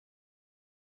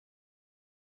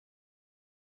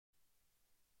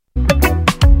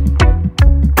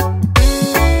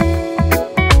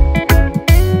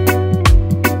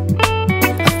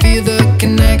Feel the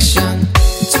connection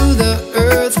to the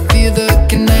earth, feel the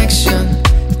connection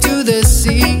to the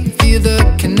sea, feel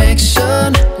the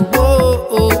connection. Whoa,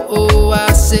 oh, oh,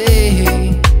 I say,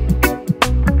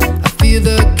 I feel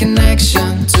the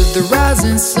connection to the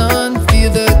rising sun,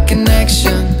 feel the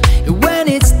connection. And when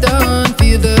it's done,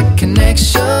 feel the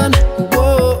connection.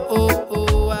 Whoa, oh,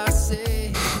 oh, I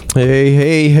say.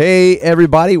 Hey,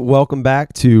 everybody. Welcome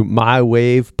back to My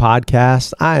Wave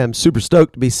Podcast. I am super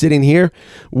stoked to be sitting here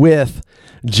with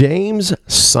James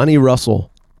Sonny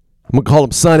Russell. I'm going to call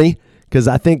him Sonny because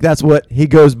I think that's what he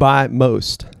goes by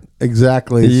most.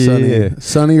 Exactly. Yeah.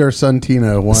 Sonny or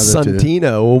Santino. One of the two.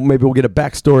 Santino. Well, maybe we'll get a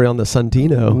backstory on the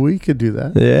Santino. We could do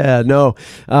that. Yeah, no.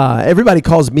 Everybody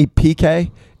calls me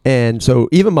PK. And so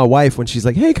even my wife, when she's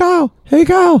like, hey, Kyle,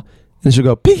 and she'll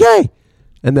go, PK.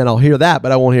 And then I'll hear that,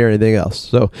 but I won't hear anything else.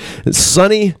 So,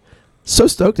 Sonny, so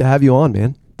stoked to have you on,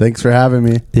 man. Thanks for having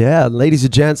me. Yeah, ladies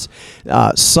and gents,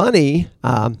 Sonny,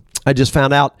 I just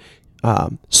found out,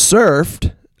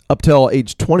 surfed up till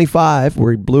age 25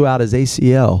 where he blew out his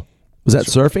ACL. Was that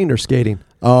surfing or skating?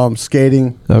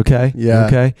 Skating. Okay. Yeah.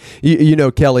 Okay. You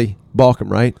know Kelly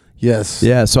Balcom, right? Yes.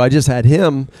 Yeah, so I just had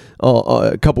him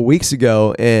a couple weeks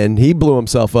ago, and he blew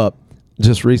himself up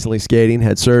just recently skating,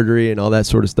 had surgery and all that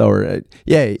sort of stuff.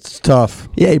 It's tough.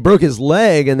 Yeah, he broke his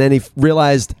leg, and then he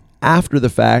realized after the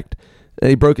fact that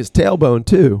he broke his tailbone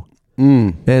too.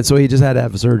 And so he just had to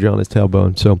have a surgery on his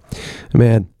tailbone. So,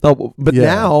 man. Oh, but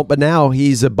now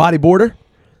he's a bodyboarder.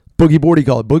 Boogie board, you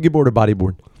call it boogie board or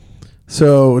bodyboard?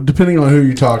 So, depending on who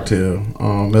you talk to,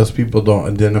 most people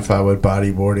don't identify with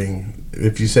bodyboarding.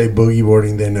 If you say boogie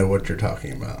boarding, they know what you're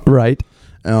talking about. Right.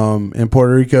 In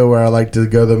Puerto Rico, where I like to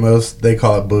go the most, they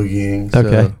call it boogieing.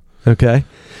 So. Okay.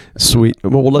 Sweet.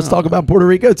 Well, let's talk about Puerto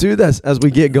Rico too. As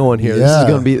we get going here.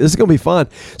 Yeah. This is gonna be fun.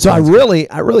 So I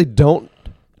really don't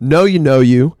know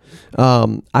you.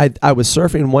 I was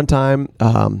surfing one time.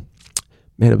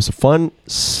 Man, it was a fun.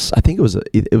 I think it was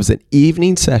an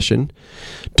evening session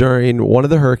during one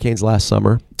of the hurricanes last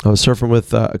summer. I was surfing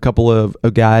with a couple of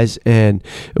guys, and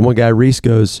one guy, Reese,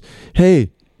 goes,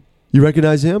 "Hey, you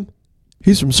recognize him?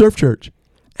 He's from Surf Church."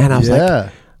 And I was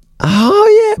like,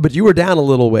 "Oh yeah," but you were down a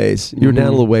little ways. You were down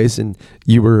a little ways, and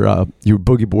you were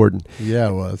boogie boarding. Yeah,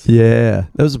 it was. Yeah,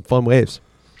 those are fun waves.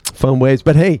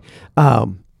 But hey,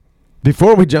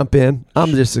 before we jump in,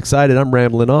 I'm just excited. I'm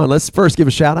rambling on. Let's first give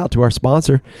a shout out to our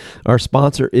sponsor. Our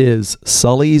sponsor is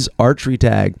Sully's Archery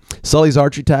Tag. Sully's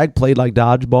Archery Tag, played like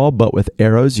dodgeball, but with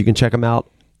arrows. You can check them out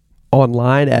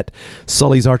online at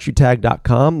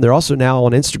sullysarcherytag.com. They're also now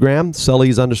on Instagram,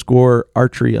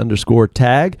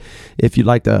 Sullys_archery_tag. If you'd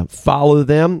like to follow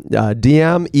them,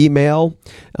 DM, email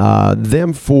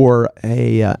them for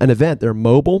an event. They're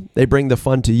mobile. They bring the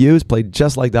fun to you. It's played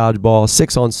just like dodgeball,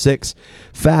 6-on-6,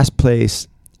 fast pace,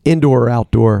 indoor or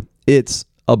outdoor. It's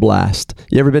a blast.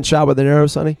 You ever been shot with an arrow,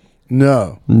 Sonny?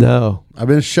 No. I've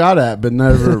been shot at, but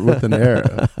never with an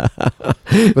arrow.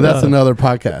 But that's another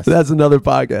podcast.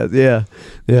 Yeah.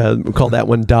 We call that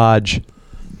one Dodge.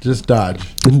 Just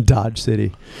Dodge. Dodge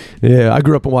City. Yeah, I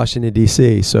grew up in Washington,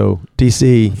 D.C., so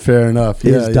D.C. Fair enough.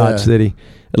 is Dodge City.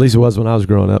 At least it was when I was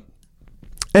growing up.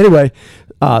 Anyway,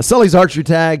 Sully's Archery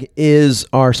Tag is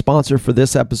our sponsor for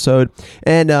this episode.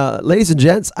 And ladies and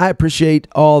gents, I appreciate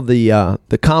all the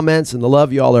comments and the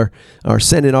love y'all are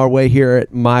sending our way here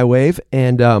at My Wave.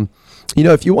 And,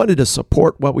 if you wanted to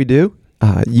support what we do,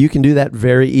 you can do that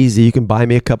very easy. You can buy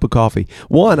me a cup of coffee.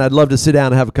 One, I'd love to sit down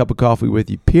and have a cup of coffee with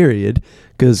you, period,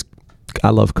 because I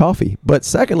love coffee. But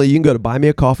secondly, you can go to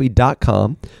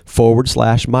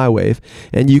buymeacoffee.com/mywave,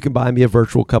 and you can buy me a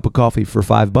virtual cup of coffee for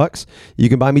 $5. You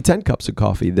can buy me 10 cups of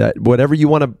coffee. That whatever you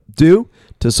want to do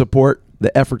to support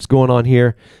the efforts going on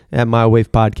here at My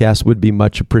Wave Podcast would be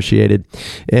much appreciated.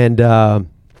 And you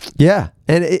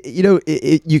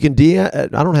can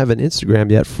DM. I don't have an Instagram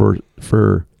yet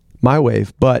for My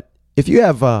Wave, but if you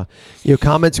have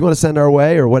comments you want to send our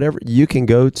way or whatever, you can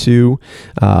go to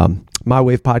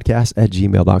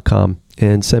mywavepodcast@gmail.com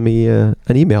and send me an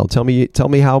email. Tell me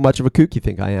how much of a kook you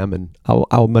think I am, and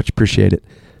I'll much appreciate it.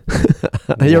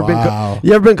 You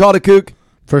ever been called a kook?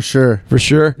 For sure.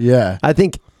 Yeah. I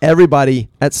think everybody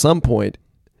at some point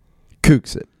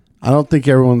kooks it. I don't think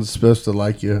everyone's supposed to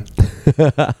like you.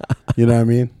 You know what I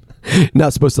mean?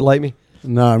 Not supposed to like me?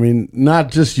 No, I mean,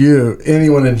 not just you,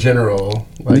 anyone in general.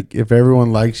 Like, if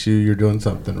everyone likes you, you're doing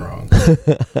something wrong.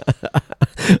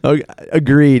 Okay,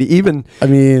 agreed.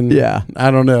 Yeah. I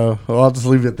don't know. Well, I'll just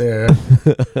leave it there.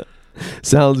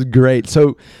 Sounds great.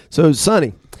 So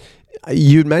Sonny,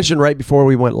 you'd mentioned right before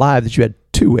we went live that you had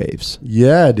 2 waves.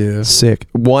 Yeah, I do. Sick.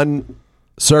 One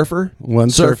surfer, One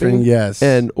surfing, yes.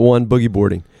 and one boogie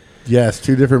boarding. Yes,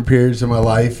 2 different periods of my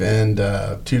life and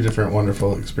 2 different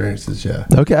wonderful experiences. Yeah.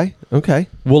 Okay.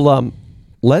 Well,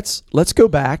 let's go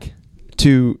back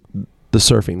to the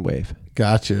surfing wave.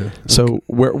 Gotcha. So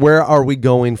where are we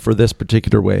going for this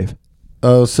particular wave?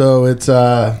 Oh, so it's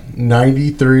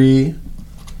 93,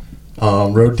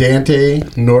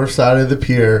 Rodante, north side of the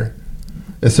pier.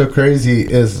 It's so crazy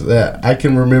is that I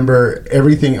can remember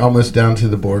everything almost down to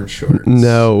the board shorts.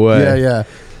 No way. Yeah.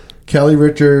 Kelly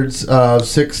Richards,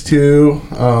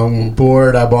 6'2",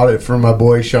 board. I bought it from my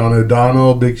boy Sean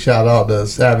O'Donnell. Big shout out to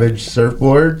Savage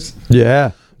Surfboards.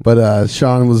 Yeah. But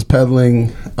Sean was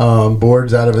peddling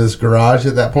boards out of his garage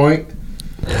at that point.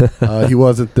 He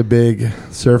wasn't the big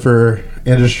surfer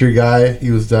industry guy.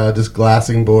 He was just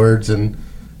glassing boards and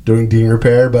doing ding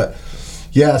repair. But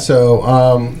yeah, so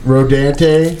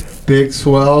Rodante, big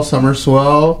swell, summer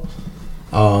swell.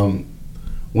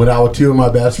 Went out with 2 of my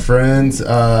best friends,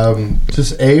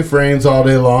 just A-frames all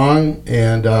day long,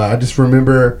 and I just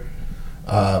remember.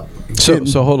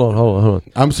 So hold on.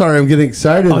 I'm sorry, I'm getting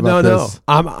excited about this.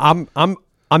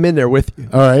 I'm in there with you.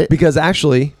 All right, Because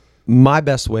actually, my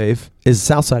best wave is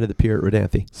south side of the pier at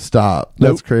Rodanthe. stop. Nope.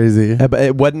 That's crazy. But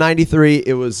it wasn't 93.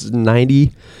 It was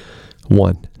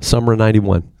 91. Summer of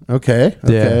 91.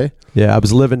 Okay. Yeah. I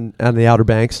was living on the Outer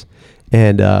Banks,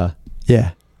 and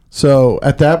yeah. So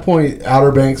at that point,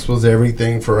 Outer Banks was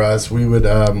everything for us. We would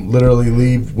literally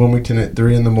leave Wilmington at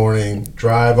 3 in the morning,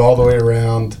 drive all the way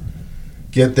around,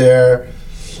 get there.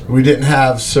 We didn't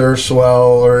have surf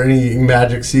swell or any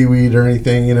magic seaweed or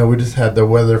anything. We just had the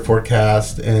weather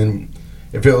forecast, and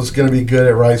if it was going to be good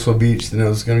at Riceville Beach, then it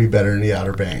was going to be better in the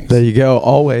Outer Banks. There you go.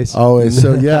 Always. So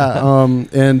yeah,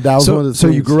 and that was one of the So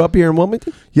you things- grew up here in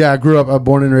Wilmington? Yeah, I grew up. I'm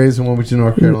born and raised in Wilmington,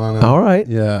 North Carolina. All right.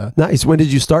 Yeah. Nice. When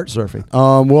did you start surfing?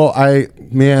 Well, I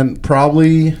went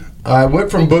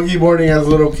from boogie boarding as a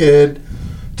little kid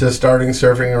to starting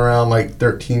surfing around like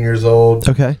 13 years old.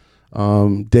 Okay.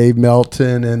 Dave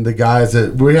Melton and the guys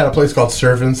we had a place called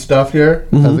Surf and Stuff here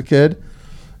as a kid.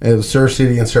 It was Surf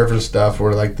City and Surf and Stuff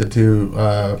were like the 2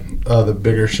 the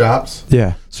bigger shops.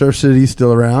 Yeah. Surf City's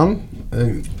still around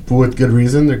with good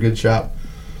reason. They're a good shop.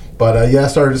 But I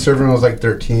started surfing when I was like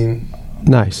 13.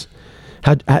 Nice.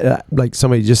 How like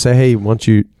somebody just say, "Hey, why don't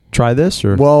you try this?"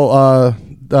 Or Well,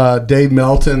 Dave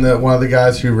Melton, one of the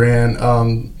guys who ran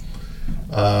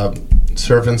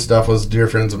Surf and Stuff, was dear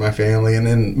friends of my family, and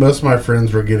then most of my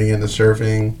friends were getting into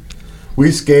surfing.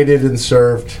 We skated and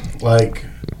surfed like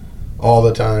all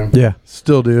the time. yeah,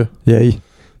 Still do. yeah.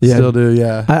 Still do.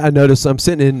 Yeah. I noticed. I'm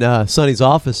sitting in Sonny's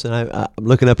office, and I'm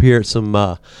looking up here at some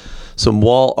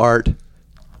wall art.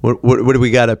 What do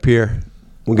we got up here?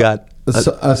 We got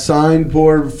A signed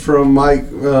board from Mike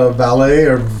Valet.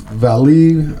 I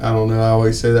don't know. I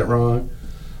always say that wrong.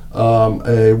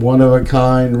 A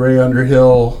one-of-a-kind Ray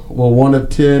Underhill, 1 of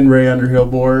 10 Ray Underhill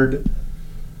board,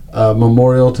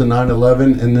 memorial to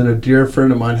 9/11, and then a dear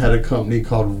friend of mine had a company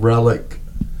called Relic.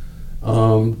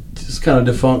 Just kind of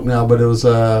defunct now, but it was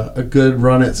a good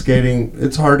run at skating.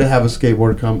 It's hard to have a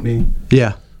skateboard company,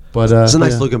 yeah. but It's a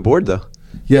nice looking board, though.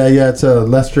 Yeah, it's a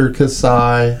Lester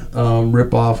Kasai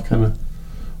ripoff kind of,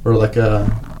 or like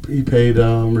he paid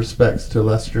respects to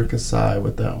Lester Kasai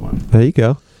with that one. There you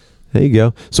go.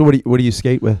 So what do you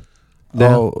skate with?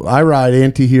 Now? Oh, I ride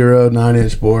Anti-Hero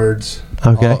 9-inch boards.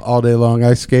 Okay. all day long.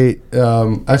 I skate.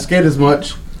 I skate as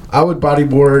much. I would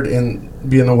bodyboard and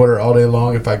be in the water all day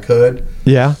long if I could.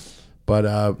 Yeah.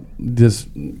 But just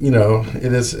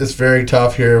it's very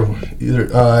tough here.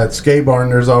 At Skate Barn,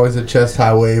 there's always a chest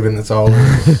high wave, and it's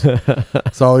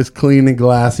always clean and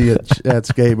glassy at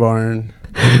Skate Barn.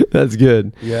 That's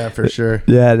good. Yeah, for sure.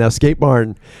 Yeah. Now Skate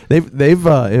Barn, they've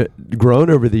grown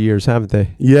over the years, haven't they?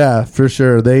 Yeah, for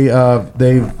sure. They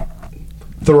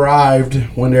thrived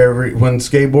when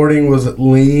skateboarding was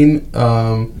lean.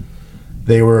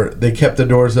 They kept the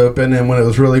doors open, and when it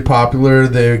was really popular,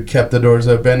 they kept the doors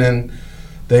open, and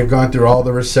they've gone through all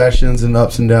the recessions and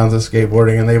ups and downs of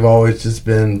skateboarding, and they've always just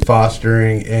been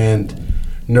fostering and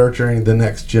nurturing the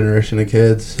next generation of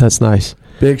kids. That's nice.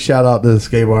 Big shout out to the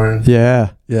Skate Barn. Yeah.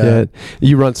 Yeah.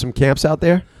 You run some camps out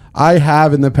there? I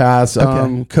have in the past.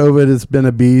 Okay. COVID has been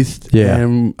a beast. Yeah.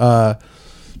 And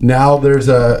now there's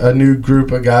a new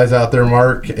group of guys out there,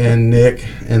 Mark and Nick,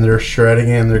 and they're shredding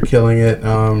it and they're killing it,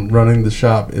 running the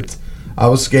shop. I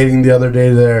was skating the other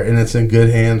day there, and it's in good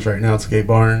hands right now at Skate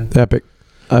Barn. Epic.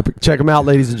 Check them out,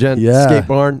 ladies and gents. Yeah. Skate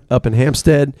Barn up in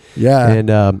Hampstead. Yeah. And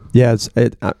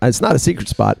it's not a secret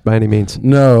spot by any means.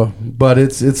 No, but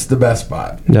it's the best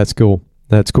spot. That's cool.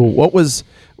 What was,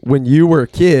 when you were a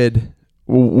kid,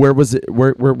 where was it?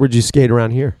 Where would you skate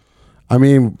around here? I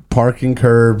mean, parking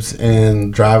curbs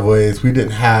and driveways. We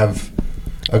didn't have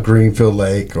a Greenfield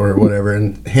Lake or whatever.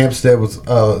 And Hampstead was,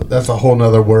 that's a whole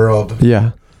nother world.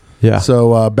 Yeah. Yeah.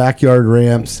 So backyard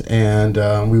ramps, and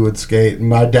we would skate.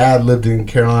 My dad lived in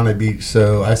Carolina Beach,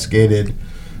 so I skated.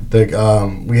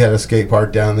 We had a skate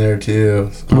park down there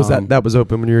too. Was that was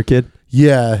open when you were a kid?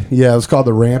 Yeah. It was called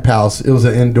the Ramp House. It was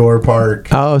an indoor park.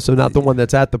 Oh, so not the one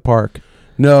that's at the park.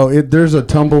 No, there's a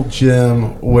tumble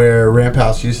gym where Ramp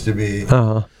House used to be.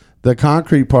 Uh-huh. The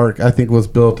concrete park, I think, was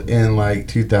built in like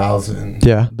 2000.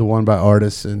 Yeah. The one by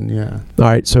Artisan, yeah. All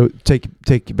right, so take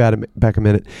you back a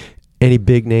minute. Any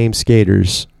big name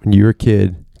skaters when you were a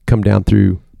kid come down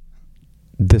through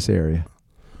this area?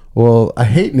 Well, I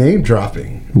hate name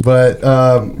dropping, but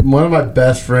one of my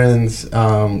best friends,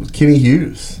 Kenny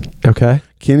Hughes. Okay.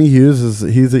 Kenny Hughes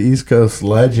he's an East Coast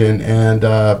legend,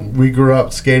 and we grew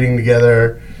up skating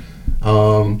together.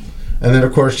 And then,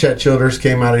 of course, Chet Childers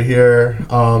came out of here.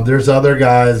 There's other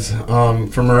guys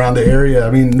from around the area.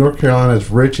 I mean, North Carolina is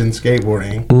rich in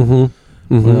skateboarding.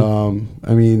 Mm-hmm. Mm-hmm.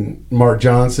 I mean, Mark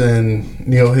Johnson,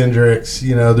 Neil Hendricks,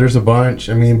 there's a bunch.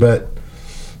 I mean, but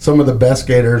some of the best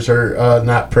skaters are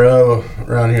not pro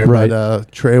around here. Right.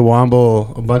 But Trey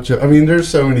Womble, a bunch of, there's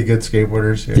so many good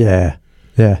skateboarders here. Yeah.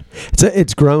 Yeah.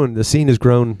 It's grown. The scene has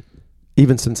grown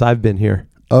even since I've been here.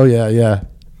 Oh, yeah, yeah.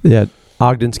 Yeah.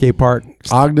 Ogden Skate Park.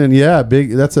 Ogden, yeah,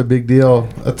 that's a big deal.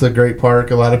 That's a great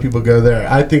park. A lot of people go there.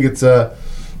 I think it's a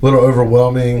little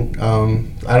overwhelming.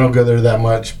 I don't go there that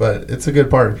much, but it's a good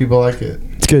park. People like it.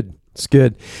 It's good. It's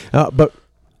good. But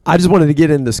I just wanted to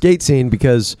get in the skate scene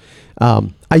because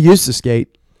I used to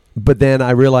skate, but then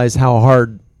I realized how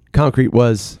hard concrete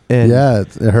was. And yeah,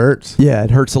 it hurts. Yeah,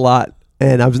 it hurts a lot.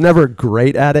 And I was never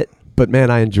great at it, but man,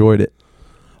 I enjoyed it.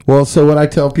 Well, so what I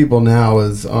tell people now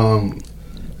is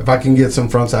if I can get some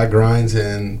frontside grinds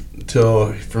in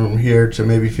till from here to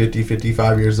maybe 50,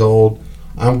 55 years old,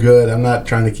 I'm good. I'm not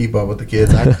trying to keep up with the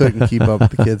kids. I couldn't keep up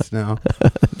with the kids now.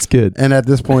 That's good. And at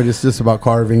this point, it's just about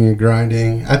carving and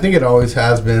grinding. I think it always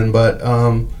has been, but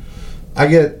I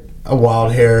get a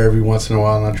wild hair every once in a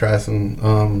while, and I try some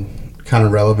kind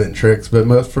of relevant tricks. But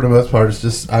for the most part, it's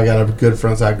just I got a good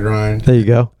frontside grind. There you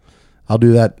go. I'll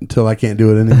do that until I can't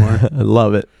do it anymore. I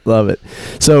love it. Love it.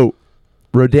 So,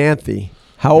 Rodanthe,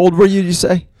 how old were you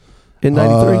say? In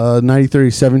 93? 93,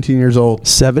 17 years old.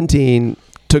 17.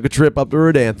 Took a trip up to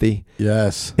Rodanthe.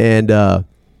 Yes. And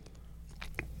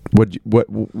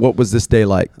what was this day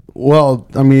like? Well,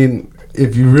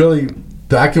 if you really,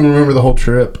 I can remember the whole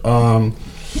trip. I'm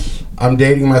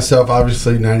dating myself,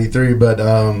 obviously 93, but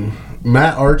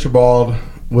Matt Archibald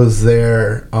was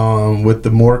there with the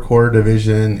Moore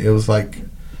division. It was like,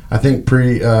 I think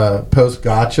post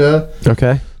Gotcha.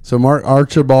 Okay. So Mark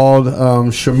Archibald,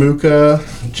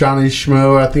 Shamuka, Johnny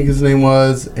Schmo, I think his name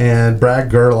was, and Brad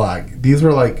Gerlach. These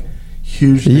were like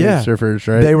huge surfers,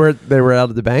 right? They were out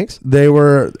at the banks? They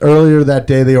were, earlier that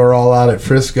day, they were all out at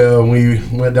Frisco, and we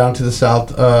went down to the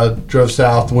south, drove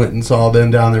south, went and saw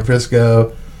them down there at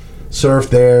Frisco,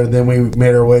 surfed there, then we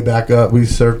made our way back up. We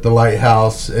surfed the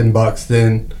Lighthouse in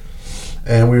Buxton,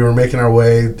 and we were making our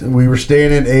way. We were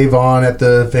staying in Avon at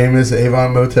the famous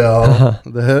Avon Motel.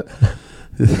 Uh-huh.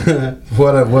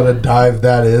 What a dive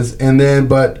that is. And then,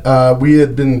 but we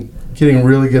had been getting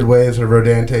really good waves with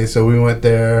Rodanthe, so we went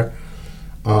there.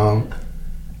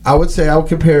 I would say I would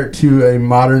compare it to a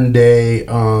modern day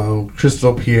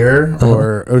Crystal Pier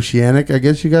or Oceanic. I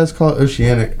guess you guys call it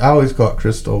Oceanic. I always call it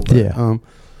Crystal. But, yeah.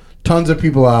 Tons of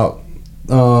people out,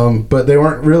 but they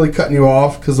weren't really cutting you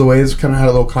off because the waves kind of had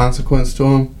a little consequence to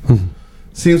them.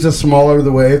 Seems the smaller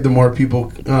the wave, the more people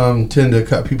tend to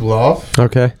cut people off.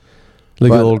 Okay. A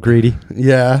little greedy.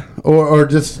 Yeah, or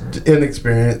just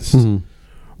inexperienced,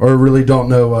 or really don't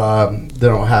know. They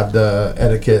don't have the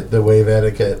etiquette, the wave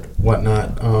etiquette,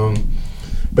 whatnot.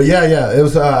 But yeah, it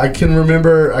was. I can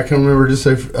remember just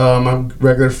I'm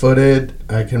regular footed.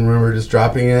 I can remember just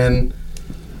dropping in,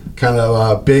 kind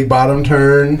of a big bottom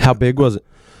turn. How big was it?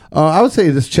 I would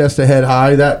say just chest to head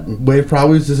high. That wave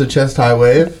probably was just a chest high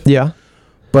wave. Yeah.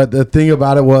 But the thing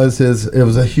about it was it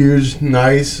was a huge,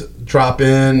 nice drop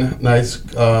in, nice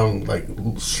like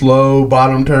slow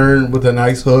bottom turn with a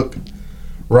nice hook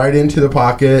right into the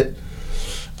pocket.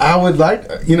 I would like,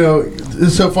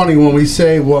 it's so funny when we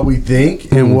say what we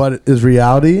think and what is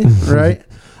reality, right?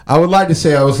 I would like to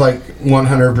say I was like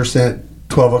 100%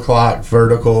 12 o'clock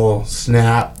vertical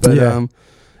snap, but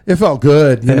it felt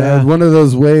good. You know, one of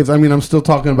those waves. I'm still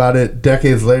talking about it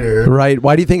decades later. Right.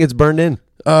 Why do you think it's burned in?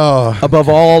 Oh, above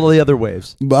all the other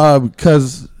waves,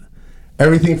 because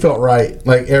everything felt right.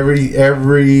 Like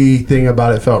everything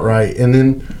about it felt right. And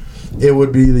then it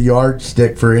would be the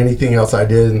yardstick for anything else I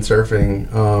did in surfing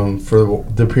for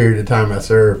the period of time I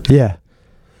surfed. Yeah.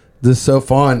 This is so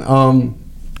fun.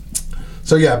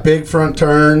 So yeah, big front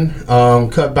turn,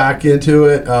 cut back into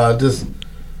it, just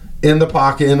in the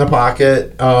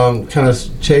pocket, kind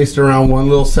of chased around one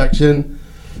little section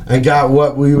and got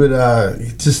what we would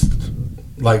just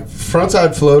like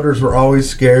frontside floaters were always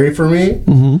scary for me.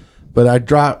 Mm-hmm. But I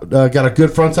got a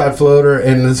good frontside floater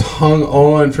and just hung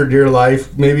on for dear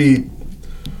life. Maybe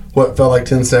what felt like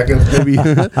 10 seconds, maybe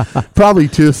probably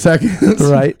 2 seconds.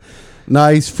 Right.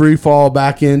 Nice free fall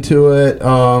back into it.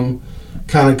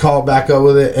 Kind of caught back up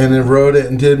with it and then rode it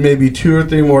and did maybe 2 or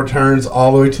 3 more turns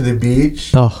all the way to the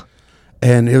beach. Oh,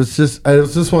 And it was just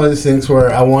one of those things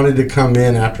where I wanted to come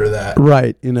in after that.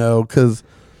 right. You know, because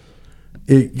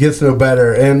it gets no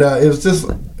better. And it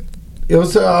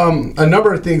was a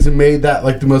number of things that made that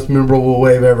like the most memorable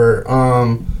wave ever.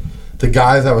 The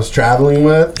guys I was traveling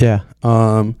with. Yeah.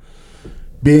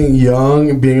 Being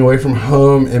young, being away from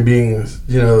home, and being,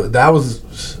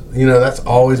 that's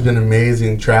always been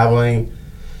amazing, traveling.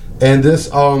 And this,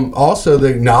 also the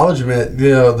acknowledgement,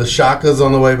 the shakas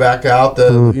on the way back out,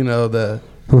 the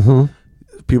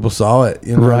people saw it,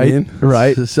 you know what I Right, mean?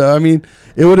 right. So, I mean,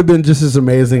 it would have been just as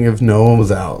amazing if no one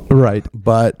was out. Right.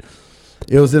 But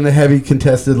it was in a heavy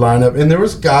contested lineup. And there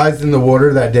was guys in the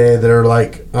water that day that are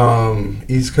like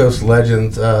East Coast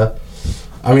legends.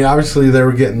 I mean, obviously they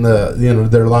were getting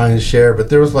their lion's share, but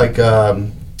there was like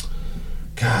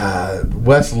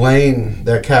Wes Lane,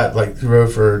 that cat like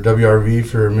rode for WRV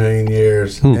for a million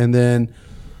years, and then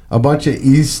a bunch of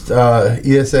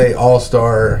ESA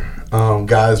All-Star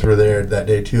guys were there that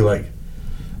day too. Like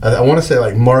I want to say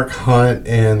like Mark Hunt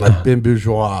and like Ben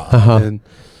Bourgeois and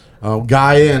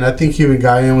Guyan. I think even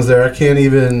Guyan was there. I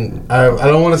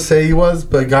don't want to say he was,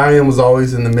 but Guyan was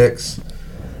always in the mix.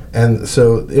 And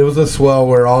so it was a swell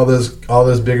where all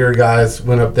those bigger guys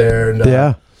went up there and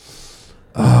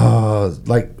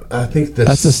like I think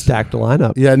That's a stacked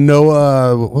lineup. Yeah,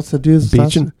 Noah. What's the dude's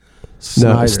Beecham?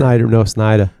 Snyder. Noah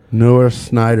Snyder. Noah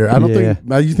Snyder. I don't think.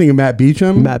 Are you thinking Matt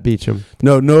Beecham? Matt Beecham.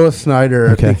 No, Noah Snyder.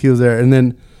 Okay. I think he was there. And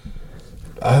then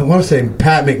I want to say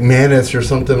Pat McManus or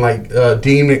something like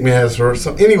Dean McManus or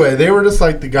something. Anyway, they were just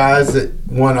like the guys that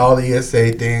won all the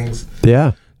ESA things.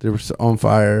 Yeah. They were on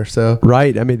fire. So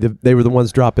Right. I mean, they were the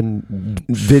ones dropping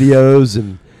videos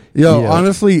and.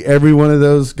 Honestly, every one of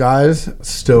those guys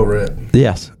still rip.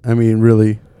 Yes. I mean,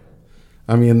 really.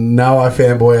 I mean, now I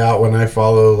fanboy out when I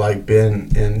follow like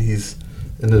Ben, and he's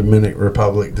in the Dominican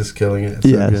Republic just killing it. It's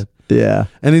so good. Yeah.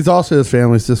 And he's also, his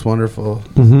family's just wonderful.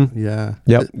 Mm-hmm. Yeah.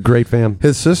 Yep. Great fam.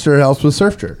 His sister helps with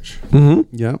Surf Church.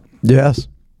 Mm-hmm. Yep. Yes.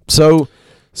 So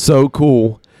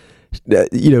cool.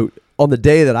 On the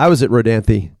day that I was at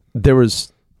Rodanthe, there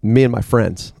was me and my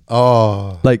friends.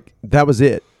 Oh. Like that was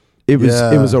it. It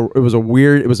was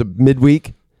a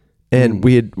midweek, and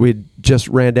we had just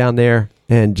ran down there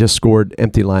and just scored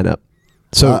empty lineup.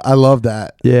 So I love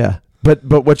that. Yeah. But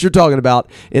what you're talking about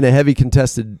in a heavy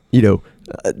contested,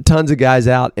 tons of guys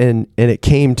out, and it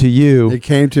came to you. It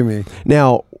came to me.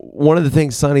 Now, one of the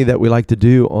things, Sonny, that we like to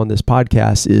do on this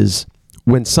podcast is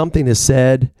when something is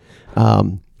said,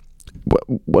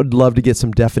 would love to get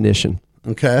some definition.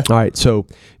 Okay. All right. So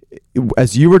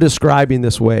as you were describing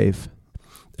this wave,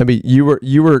 I mean, you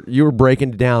were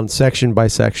breaking it down section by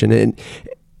section, and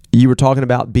you were talking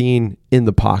about being in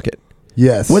the pocket.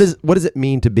 Yes. What does it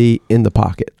mean to be in the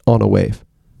pocket on a wave?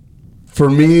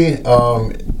 For me,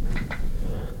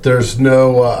 there's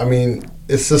no.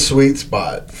 It's the sweet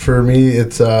spot. For me,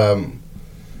 it's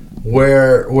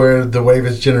where the wave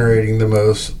is generating the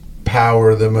most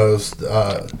power, the most.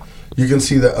 You can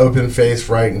see the open face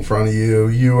right in front of you.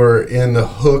 You are in the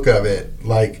hook of it,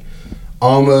 like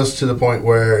almost to the point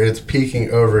where it's peeking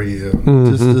over you.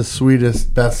 Mm-hmm. Just the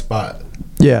sweetest, best spot.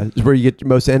 Yeah, it's where you get your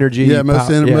most energy. Yeah,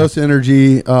 most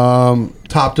energy,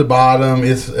 top to bottom.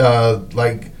 It's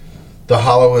like the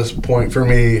hollowest point for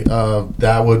me.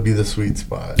 That would be the sweet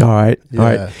spot. All right, Yeah. all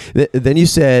right. Then you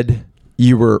said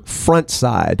you were front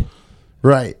side.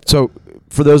 Right. So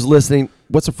for those listening,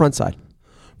 what's a front side?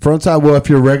 Front side. Well, if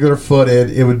you're regular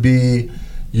footed, it would be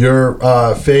your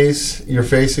face. You're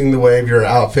facing the wave. You're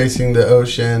out facing the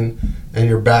ocean, and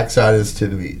your backside is to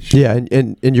the beach. Yeah,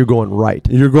 and you're going right.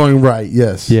 You're going right.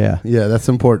 Yes. Yeah. Yeah. That's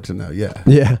important to know. Yeah.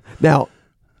 Yeah. Now,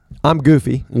 I'm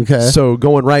goofy. Okay. So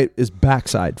going right is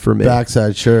backside for me.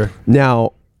 Backside. Sure.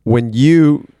 Now, when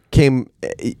you came,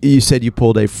 you said you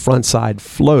pulled a frontside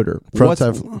floater. What's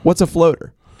a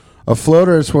floater? A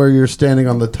floater is where you're standing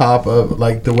on the top of,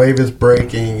 like, the wave is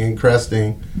breaking and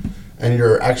cresting, and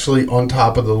you're actually on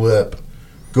top of the lip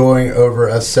going over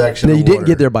a section Now, of you didn't water.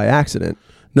 get there by accident.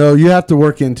 No, you have to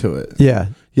work into it. Yeah.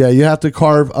 Yeah, you have to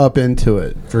carve up into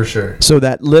it for sure. So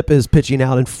that lip is pitching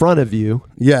out in front of you,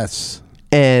 Yes.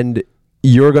 and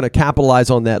you're going to capitalize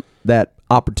on that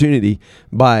opportunity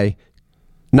by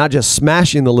not just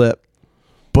smashing the lip,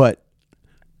 but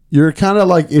You're kind of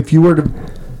like, if you were to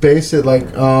base it like,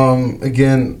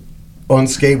 again, on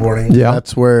skateboarding, Yeah.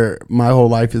 that's where my whole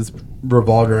life is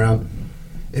revolved around.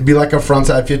 It'd be like a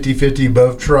frontside 50-50,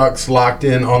 both trucks locked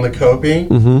in on the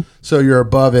coping. So you're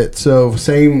above it. So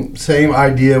same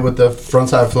idea with the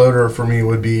frontside floater for me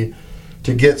would be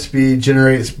to get speed,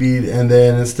 generate speed, and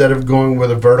then instead of going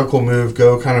with a vertical move,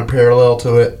 go kind of parallel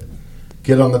to it,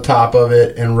 get on the top of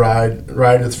it, and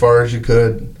ride as far as you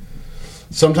could.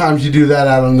 Sometimes you do that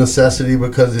out of necessity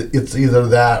because it's either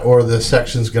that or the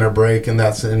section's going to break, and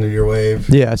that's the end of your wave.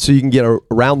 yeah, so you can get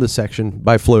around the section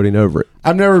by floating over it.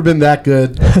 I've never been that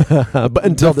good. But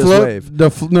until this wave. The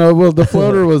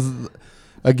floater was,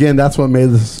 again, that's what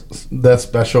made that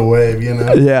special wave, you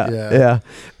know? Yeah.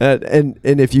 And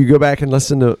if you go back and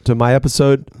listen to my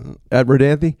episode at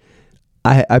Rodanthe,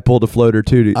 I pulled a floater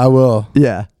too. I will.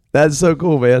 Yeah. That's so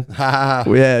cool, man. Yeah,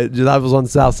 I was on the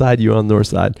south side, you were on the north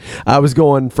side. I was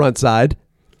going front side.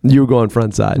 You were going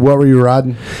front side. What were you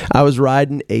riding? I was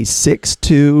riding a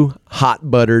 6'2" hot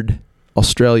buttered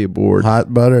Australia board.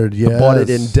 Hot buttered, yeah. I bought it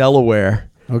in Delaware.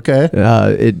 Okay.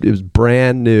 It was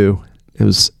brand new. It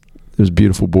was a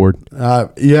beautiful board.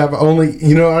 You have only,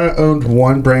 I owned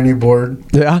one brand new board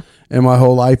Yeah. in my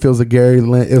whole life. It was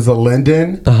a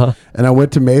Linden. Uh-huh. And I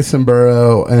went to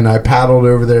Masonboro and I paddled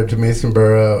over there to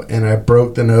Masonboro and I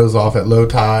broke the nose off at low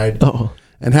tide. Oh.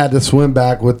 And had to swim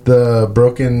back with the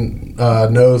broken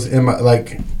nose in my,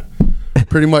 like,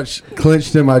 pretty much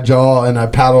clenched in my jaw, and I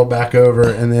paddled back over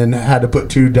and then had to put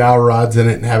 2 dowel rods in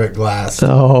it and have it glassed.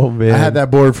 Oh, man. I had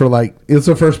that board for it's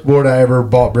the first board I ever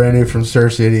bought brand new from Sur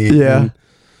City. Yeah. And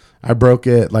I broke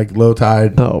it like low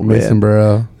tide, Oh, man.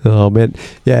 Masonboro. Oh, man.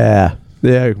 Yeah.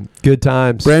 Yeah. Good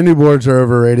times. Brand new boards are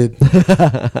overrated.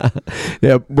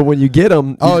 Yeah. But when you get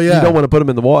them, you don't want to put them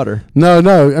in the water. No.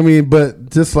 I mean, but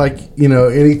just like,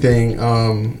 anything,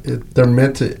 they're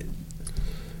meant to,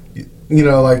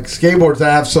 like skateboards, I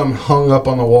have some hung up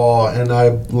on the wall and I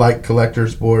like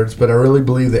collector's boards, but I really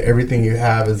believe that everything you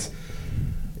have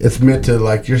it's meant to,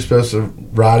 like, you're supposed to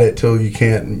ride it till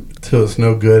it's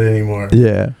no good anymore.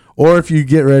 Yeah. Or if you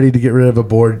get ready to get rid of a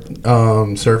board,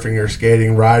 surfing or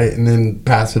skating, ride it and then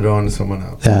pass it on to someone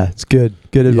else. Yeah. It's good.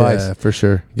 Good advice. Yeah, for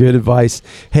sure. Good advice.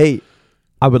 Hey,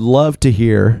 I would love to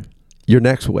hear your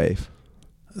next wave.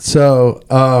 So,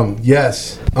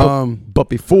 yes. But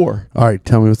before. All right,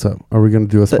 tell me what's up. Are we going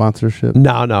to do a sponsorship?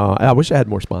 No. I wish I had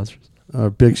more sponsors.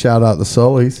 Big shout out to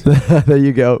Sully's. There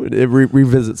you go.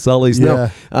 Revisit Sully's. Yeah.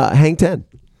 No, Hang 10.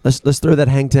 Let's throw that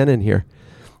Hang 10 in here.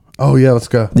 Oh, yeah, let's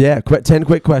go. Yeah, 10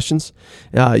 quick questions.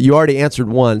 You already answered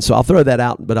one, so I'll throw that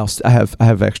out, but I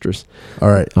have extras. All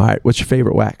right. What's your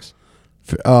favorite wax?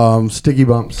 Sticky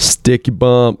bumps. Sticky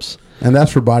bumps. And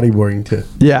that's for bodyboarding, too.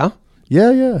 Yeah?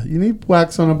 Yeah. You need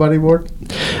wax on a bodyboard.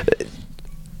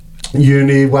 You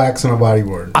need wax on a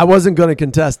bodyboard. I wasn't going to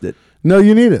contest it. No,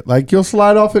 you need it. Like, you'll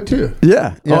slide off it, too.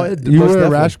 Yeah. Yeah. Oh, You most wear a definitely.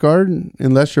 rash guard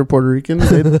unless you're Puerto Rican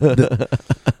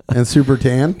and super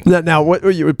tan. Now, what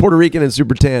you Puerto Rican and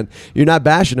super tan? You're not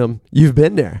bashing them. You've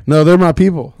been there. No, they're my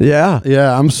people. Yeah.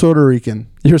 Yeah, I'm Puerto Rican.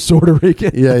 You're sort of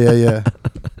Rican. Yeah.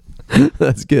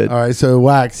 That's good. All right, so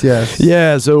wax, yes.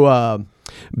 Yeah. So,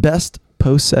 best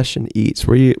post-session eats.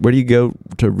 Where do you go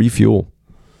to refuel?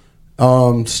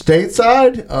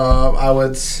 Stateside, I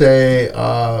would say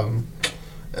I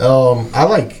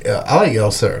like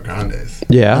El Cerro Grandes.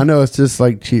 Yeah. I know it's just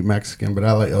like cheap Mexican, but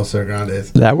I like El Cerro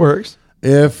Grandes. That works.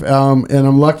 If and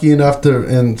I'm lucky enough to,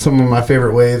 in some of my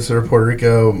favorite waves that are Puerto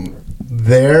Rico,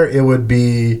 there it would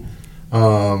be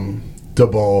the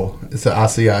bowl. It's an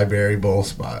acai berry bowl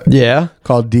spot. Yeah.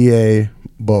 Called DA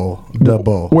Bowl. The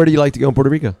bowl. Where do you like to go in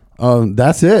Puerto Rico?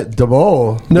 That's it. The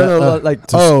bowl. No, like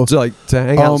to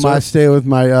hang out. I stay with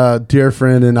my dear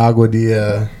friend in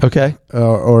Aguadilla. Okay.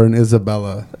 Or in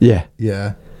Isabella. Yeah.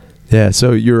 Yeah. Yeah.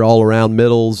 So you're all around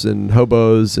middles and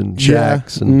hobos and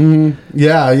shacks and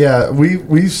Yeah. We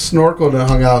snorkeled and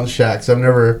hung out in shacks. I've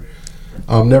never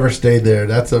stayed there.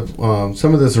 That's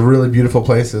some of those are really beautiful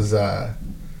places.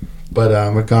 But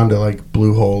I've gone to like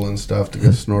Blue Hole and stuff to go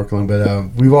snorkeling.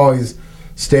 But we've always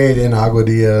stayed in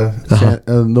Aguadilla,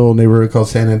 a little neighborhood called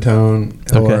San Antone.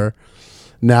 Okay. Or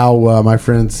now my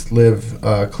friends live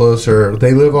closer.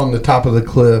 They live on the top of the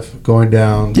cliff going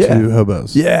down to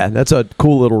Hobos. Yeah, that's a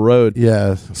cool little road.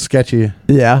 Yeah, sketchy.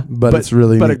 Yeah, but it's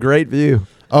really a neat. great view.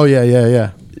 Oh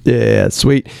yeah. Yeah,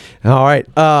 sweet. All right,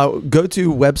 go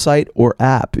to website or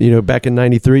app. Back in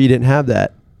 '93, you didn't have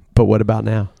that But what about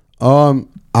now?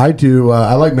 I do.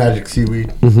 I like Magic Seaweed.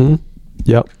 Mm-hmm.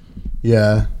 Yep.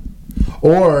 Yeah.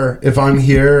 Or if I'm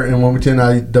here in Wilmington,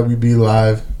 I WB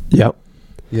Live. Yep.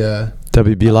 Yeah.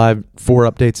 WB Live,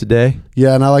 4 updates a day.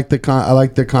 Yeah, and I like the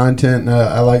content.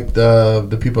 I like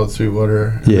the people at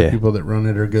Sweetwater. And Yeah. The people that run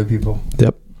it are good people.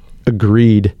 Yep.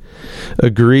 Agreed.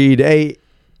 Hey,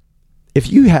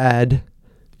 if you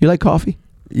like coffee?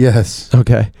 Yes.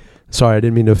 Okay. Sorry, I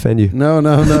didn't mean to offend you. No.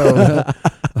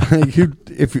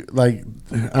 If you like,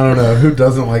 I don't know who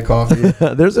doesn't like coffee.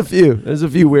 There's a few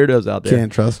weirdos out there.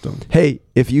 Can't trust them. Hey,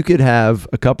 if you could have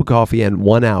a cup of coffee and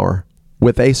 1 hour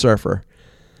with a surfer,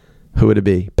 who would it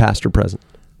be? Past or present?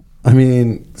 I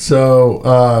mean,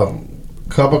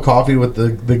 cup of coffee with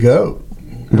the goat.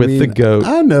 The goat.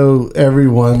 I know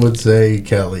everyone would say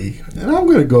Kelly, and I'm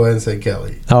going to go ahead and say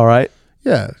Kelly. All right.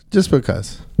 Yeah, just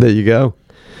because. There you go.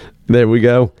 There we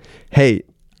go. Hey,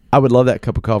 I would love that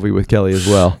cup of coffee with Kelly as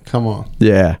well. Come on.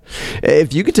 Yeah.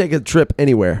 If you could take a trip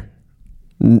anywhere,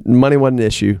 money wasn't an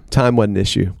issue, time wasn't an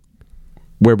issue,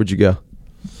 where would you go?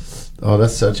 Oh,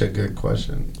 that's such a good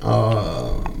question.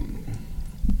 I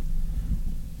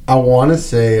want to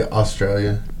say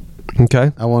Australia.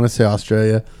 Okay.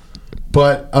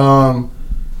 But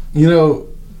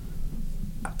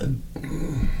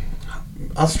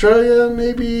Australia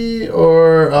maybe,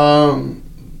 or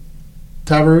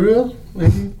Tabarua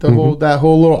maybe, that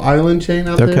whole little island chain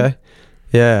out there. Okay.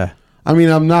 Yeah. I mean,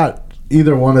 I'm not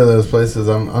either one of those places.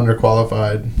 I'm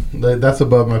underqualified. That's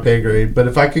above my pay grade. But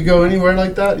if I could go anywhere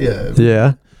like that, yeah.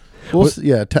 Yeah.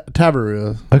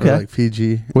 Tabarua. Okay. Or like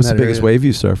Fiji. What's the biggest wave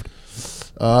you surfed?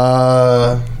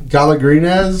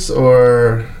 Galagrines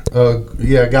or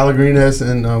Galagrines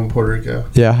in Puerto Rico.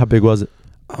 Yeah. How big was it?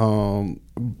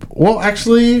 Well,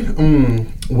 actually,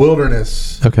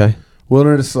 Wilderness. Okay.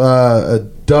 Wilderness, a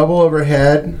double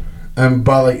overhead, and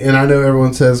I know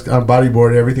everyone says on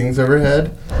bodyboard everything's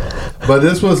overhead, but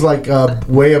this was like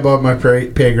way above my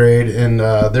pay grade, and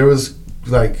there was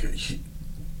like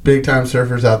big time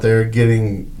surfers out there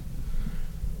getting.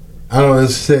 I don't know, it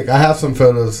was sick. I have some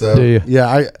photos though. Do you?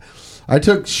 Yeah, I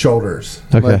took shoulders.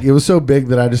 Okay. Like, it was so big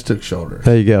that I just took shoulders.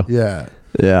 There you go. Yeah.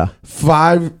 Yeah.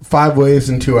 Five waves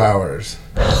in 2 hours.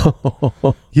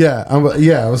 Yeah,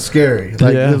 it was scary.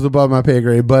 Like, Yeah. it was above my pay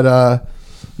grade. But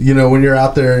when you're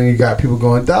out there and you got people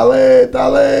going, dale,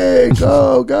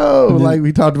 go, like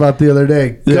we talked about the other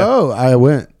day. Yeah. Go. I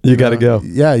went. You got to go.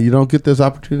 Yeah, you don't get those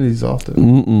opportunities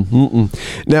often.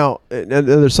 Now,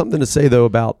 there's something to say though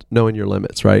about knowing your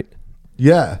limits, right?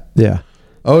 Yeah. Yeah.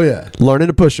 Oh yeah. Learning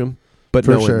to push them, but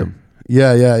For knowing sure. them.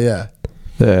 Yeah. Yeah.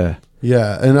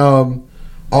 Yeah. And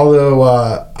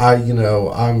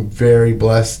although I'm very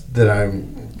blessed that I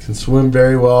can swim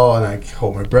very well and I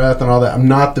hold my breath and all that, I'm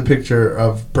not the picture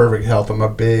of perfect health. I'm a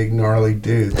big gnarly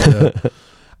dude. So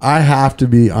I have to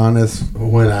be honest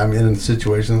when I'm in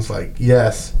situations like,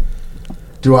 yes,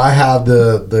 do I have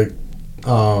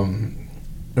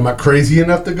am I crazy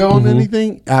enough to go on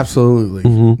anything? Absolutely.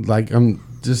 Like, I'm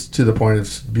just to the point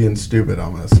of being stupid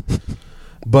almost.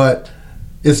 But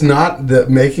it's not the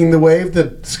making the wave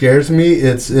that scares me.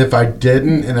 It's if I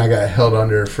didn't and I got held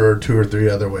under for 2 or 3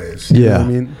 other waves. You know what I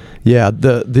mean? Yeah.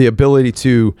 The ability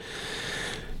to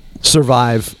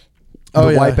survive the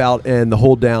wipeout and the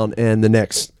hold down and the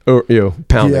next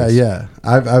poundings. Yeah.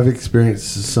 I've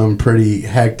experienced some pretty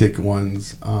hectic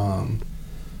ones.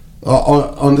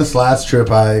 On this last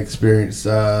trip, I experienced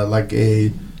like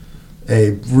a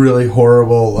really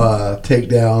horrible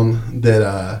takedown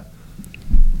that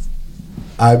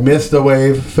I missed a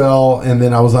wave, fell, and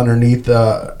then I was underneath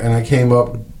and I came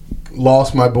up,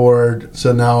 lost my board,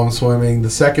 so now I'm swimming. The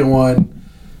second one,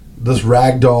 this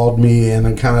ragdolled me, and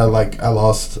then kind of like I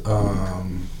lost.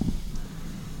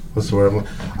 What's the word?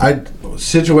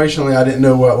 Situationally, I didn't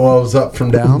know what was up from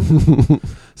down.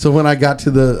 So when I got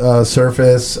to the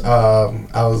surface,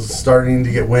 I was starting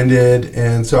to get winded,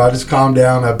 and so I just calmed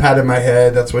down. I patted my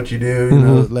head. That's what you do, you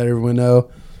know, let everyone know,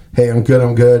 hey, I'm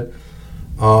good.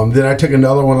 Then I took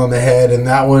another one on the head, and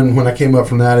that one, when I came up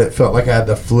from that, it felt like I had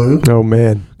the flu. Oh,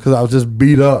 man. Because I was just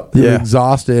beat up and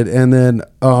exhausted. And then,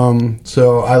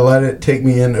 so I let it take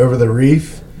me in over the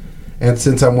reef. And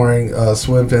since I'm wearing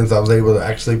swim fins, I was able to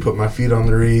actually put my feet on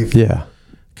the reef. Yeah.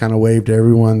 Kind of waved to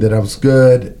everyone that I was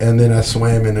good. And then I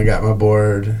swam and I got my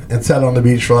board and sat on the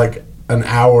beach for like an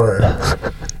hour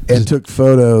and took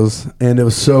photos. And it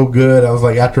was so good. I was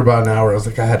like, after about an hour, I was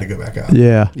like, I had to go back out.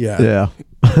 Yeah.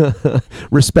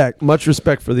 Much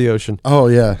respect for the ocean. Oh,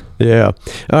 yeah. Yeah.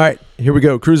 All right, here we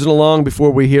go. Cruising along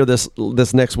before we hear this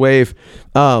next wave.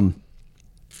 You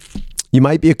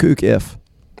might be a kook if.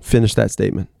 Finish that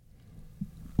statement.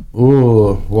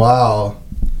 Ooh, wow.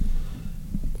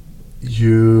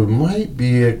 you might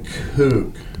be a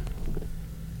kook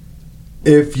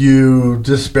if you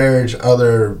disparage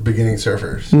other beginning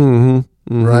surfers,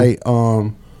 right?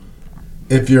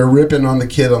 If you're ripping on the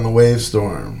kid on the wave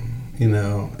storm, you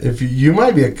know, if you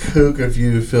might be a kook if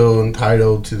you feel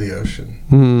entitled to the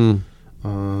ocean.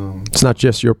 It's not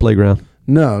just your playground.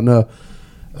 No.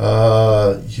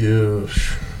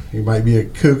 You might be a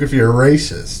kook if you're a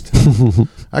racist.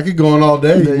 I could go on all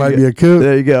day. You might be a kook.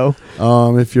 There you go.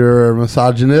 If you're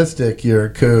misogynistic, you're a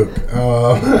kook.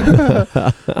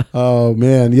 Oh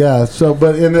man, yeah. So,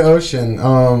 but in the ocean,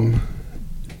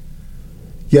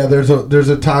 yeah, there's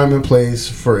a time and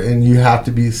place and you have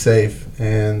to be safe,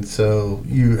 and so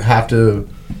you have to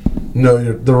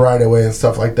know the right of way and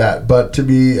stuff like that. But to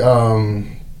be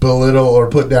belittle or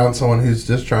put down someone who's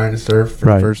just trying to surf for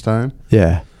the first time,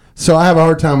 yeah. So I have a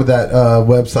hard time with that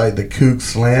website, the Kook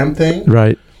Slam thing.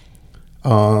 Right.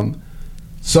 Some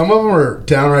of them are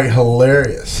downright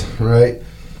hilarious, right?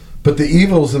 But the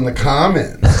evils in the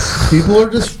comments, people are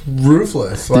just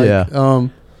ruthless. Like, yeah.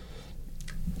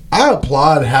 I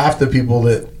applaud half the people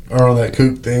that are on that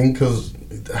kook thing, because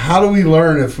how do we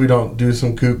learn if we don't do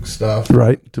some kook stuff,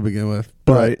 right, to begin with?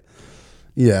 But, right.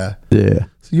 Yeah. Yeah.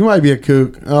 So you might be a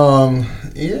kook.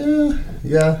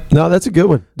 Yeah. No, that's a good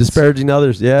one. Disparaging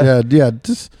others. Yeah. Yeah.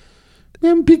 Just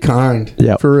be kind.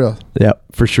 Yeah. For real. Yeah,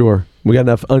 for sure. We got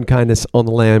enough unkindness on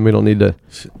the land. We don't need to.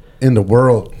 In the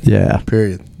world. Yeah.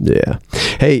 Period. Yeah.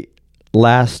 Hey,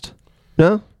 let's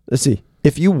see.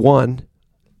 If you won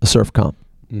a surf comp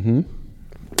and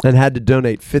had to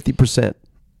donate 50%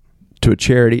 to a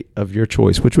charity of your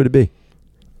choice, which would it be?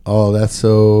 Oh, that's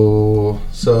so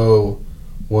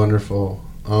wonderful.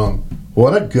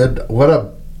 What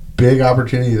a big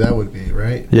opportunity that would be,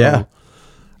 right? Yeah.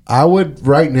 I would,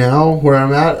 right now where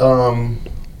I'm at,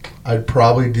 I'd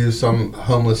probably do some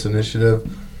homeless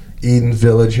initiative, Eden's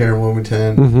Village here in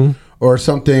Wilmington, or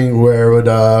something where it would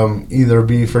either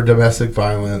be for domestic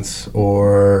violence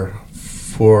or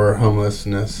for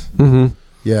homelessness.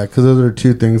 Yeah, because those are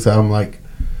two things I'm like,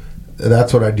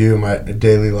 that's what I do in my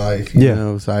daily life. You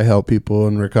know, so I help people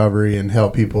in recovery and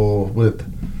help people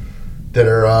that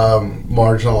are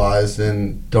marginalized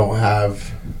and don't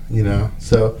have,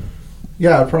 so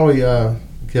yeah, I'd probably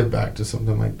give back to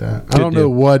something like that. I don't know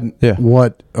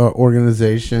what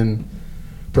organization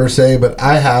per se, but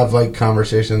I have like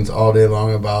conversations all day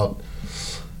long about,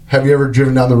 have you ever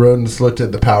driven down the road and just looked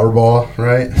at the Powerball,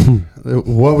 right?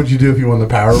 What would you do if you won the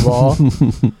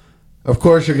Powerball? Of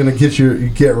course, you're going to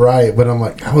get right, but I'm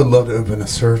like, I would love to open a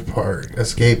surf park, a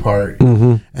skate park,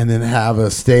 and then have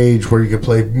a stage where you could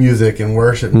play music and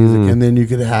worship music, and then you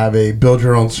could have a build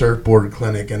your own surfboard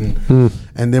clinic, and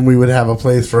then we would have a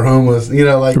place for homeless,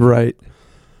 right.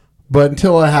 But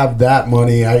until I have that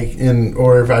money,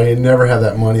 or if I never have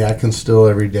that money, I can still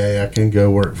every day I can go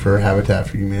work for Habitat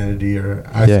for Humanity, or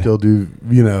I still do,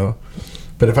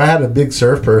 But if I had a big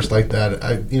surf purse like that,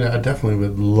 I definitely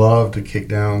would love to kick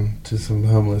down to some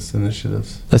homeless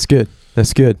initiatives. That's good.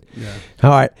 Yeah.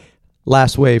 All right.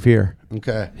 Last wave here.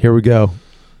 Okay. Here we go.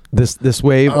 This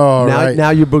wave. Oh, now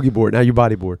your boogie board. Now your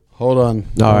body board. Hold on.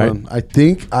 All right. I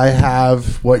think I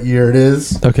have what year it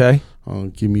is. Okay. Oh,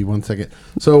 give me 1 second.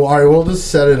 So, all right, we'll just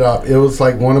set it up. It was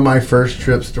like one of my first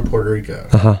trips to Puerto Rico.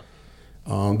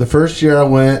 The first year I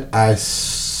went, I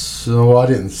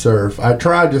didn't surf. I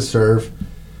tried to surf.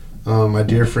 My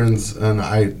dear friends and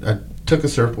I took a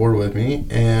surfboard with me,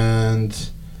 and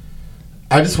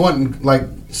I just wasn't,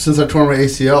 since I tore my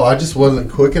ACL, I just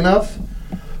wasn't quick enough.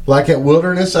 Like at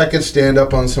Wilderness, I could stand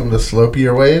up on some of the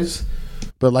slopier waves,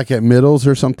 but like at Middles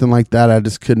or something like that, I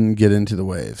just couldn't get into the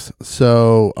waves.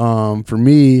 So for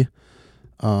me,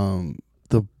 I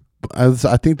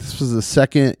think this was the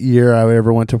second year I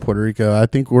ever went to Puerto Rico. I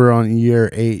think we're on year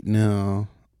 8 now.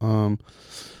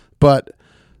 But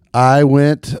I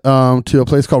went to a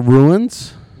place called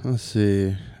Ruins. Let's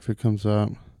see if it comes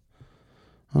up.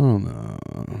 I don't know.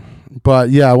 But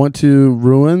yeah, I went to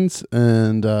Ruins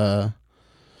and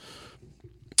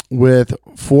with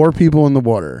 4 people in the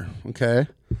water. Okay.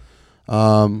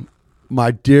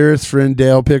 My dearest friend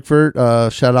Dale Pickford.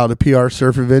 Shout out to PR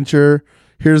Surf Adventure.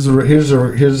 Here's the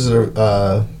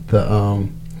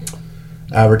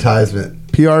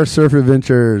advertisement. PR Surf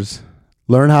Adventures.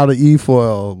 Learn how to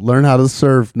e-foil. Learn how to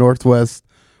surf Northwest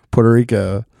Puerto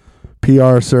Rico.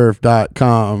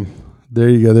 PRsurf.com. There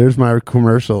you go. There's my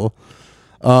commercial.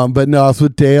 But no, I was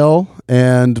with Dale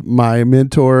and my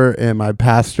mentor and my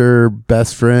pastor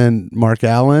best friend, Mark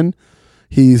Allen.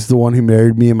 He's the one who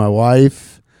married me and my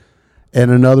wife.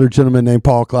 And another gentleman named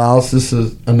Paul Klaus. This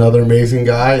is another amazing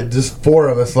guy. Just 4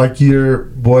 of us, like your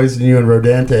boys and you and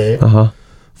Rodante.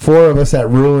 4 of us at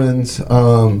Ruins.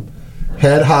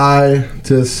 head high,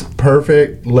 just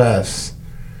perfect lefts.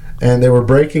 And they were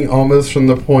breaking almost from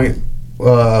the point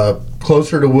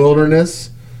closer to Wilderness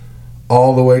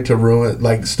all the way to Ruin,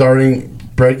 like starting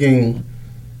breaking,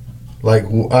 like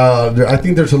I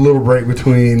think there's a little break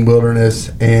between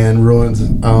Wilderness and Ruins.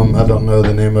 I don't know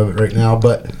the name of it right now,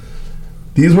 but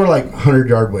these were like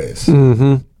 100-yard waves.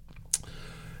 Mm-hmm.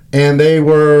 And they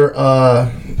were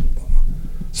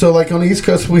so like on the East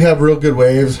Coast we have real good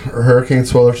waves, or hurricane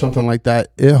swell or something like that.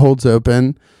 It holds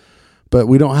open, but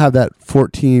we don't have that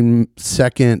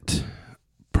 14-second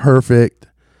perfect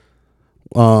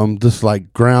just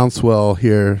like groundswell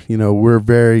here. You know,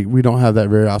 we don't have that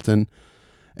very often.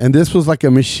 And this was like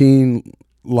a machine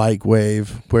like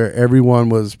wave where everyone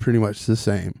was pretty much the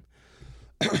same.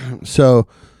 So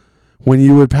when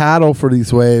you would paddle for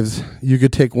these waves, you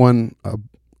could take one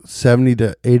 70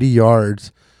 to 80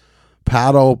 yards,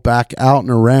 paddle back out and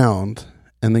around,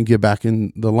 and then get back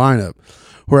in the lineup.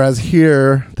 Whereas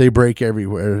here, they break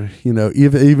everywhere. You know,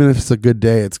 even if it's a good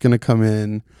day, it's going to come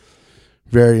in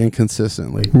very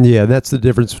inconsistently. Yeah, that's the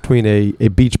difference between a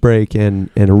beach break and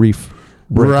a reef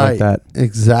break like that.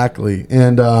 Exactly.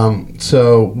 And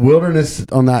so Wilderness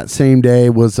on that same day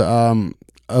was a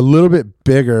little bit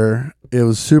bigger. It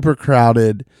was super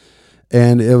crowded,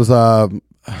 and it was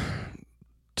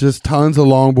just tons of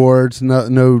longboards.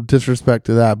 No disrespect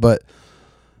to that, but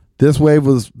this wave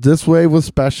was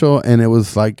special, and it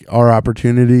was like our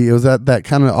opportunity. It was at that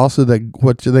kind of also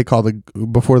what do they call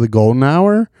before the golden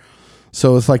hour.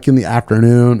 So it's like in the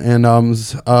afternoon, and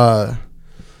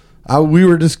we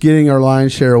were just getting our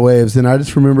lion's share of waves, and I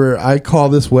just remember I call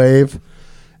this wave,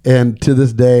 and to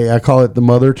this day I call it the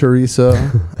Mother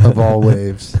Teresa of all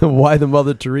waves. Why the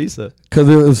Mother Teresa? Because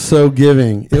it was so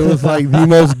giving. It was like the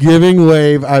most giving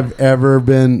wave I've ever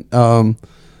been.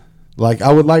 Like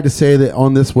I would like to say that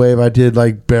on this wave I did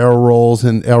like barrel rolls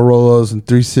and El Rolos and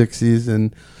 360s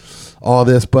and all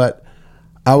this, but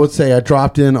I would say I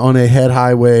dropped in on a head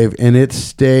high wave and it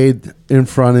stayed in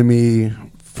front of me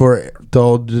for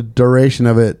the duration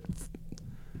of it,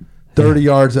 30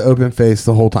 yards of open face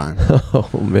the whole time. Oh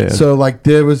man. So like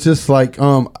there was just like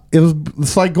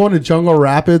it's like going to Jungle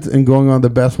Rapids and going on the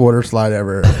best water slide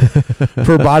ever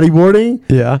for bodyboarding.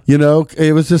 Yeah. You know,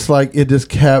 it was just like it just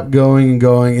kept going and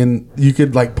going, and you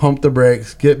could like pump the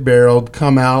brakes, get barreled,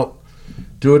 come out,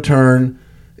 do a turn,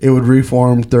 it would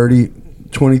reform 30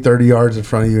 yards in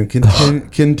front of you,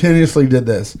 and continuously did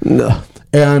this. No.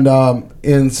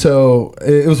 And so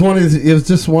it was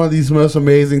just one of these most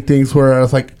amazing things where I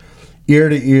was like ear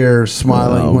to ear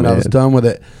smiling when I was done with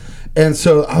it. And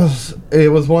so it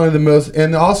was one of the most,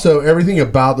 and also everything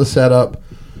about the setup,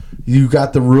 you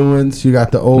got the ruins, you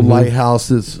got the old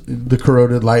lighthouses, the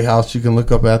corroded lighthouse you can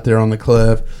look up out there on the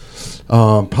cliff,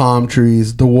 palm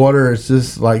trees. The water is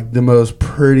just like the most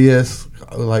prettiest,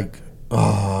 like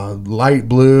light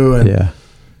blue, and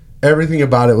everything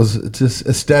about it was just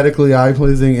aesthetically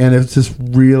eye-pleasing, and it was just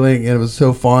reeling, and it was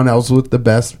so fun. I was with the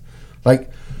best, like,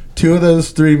 2 of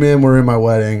those 3 men were in my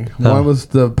wedding. One was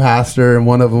the pastor, and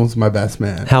one of them was my best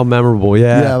man. How memorable.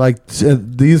 Yeah, like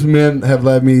these men have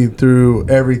led me through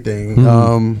everything.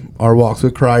 Our walks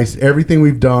with Christ, everything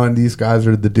we've done, these guys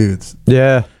are the dudes.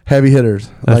 Yeah, heavy hitters.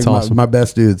 That's like awesome. my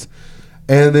best dudes.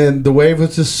 And then the wave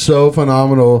was just so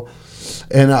phenomenal.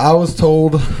 And I was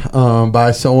told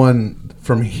by someone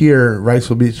from here,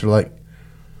 Wrightsville Beach, they're like,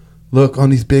 look, on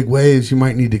these big waves, you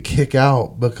might need to kick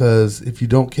out, because if you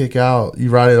don't kick out, you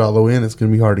ride it all the way in, it's going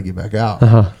to be hard to get back out.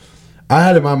 I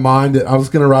had in my mind that I was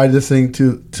going to ride this thing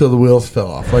till the wheels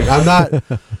fell off. Like, I'm not,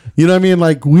 you know what I mean?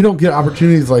 Like, we don't get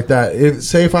opportunities like that.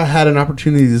 If I had an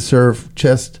opportunity to surf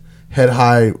chest, head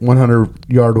high,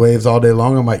 100-yard waves all day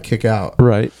long, I might kick out.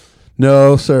 Right.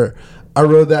 No, sir. I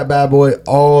rode that bad boy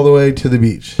all the way to the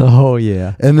beach. Oh,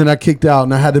 yeah. And then I kicked out,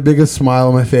 and I had the biggest smile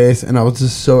on my face, and I was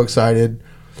just so excited.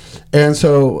 And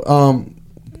so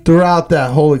throughout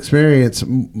that whole experience,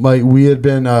 like we had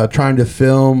been trying to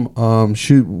film,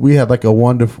 shoot. We had like a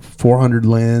 1 to 400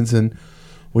 lens, and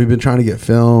we've been trying to get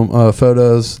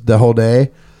photos the whole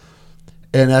day.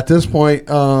 And at this point,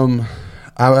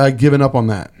 I'd given up on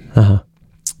that.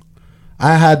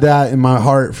 I had that in my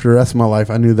heart for the rest of my life.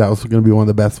 I knew that was going to be one of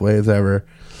the best waves ever.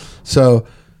 So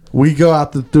we go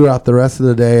out throughout the rest of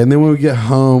the day, and then when we get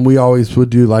home, we always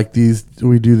would do like these.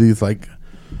 We do these like,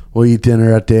 we'll eat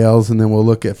dinner at Dale's, and then we'll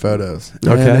look at photos.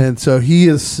 Okay. And so he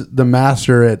is the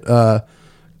master at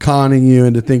conning you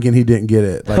into thinking he didn't get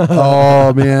it. Like,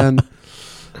 oh man,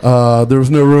 there was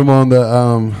no room on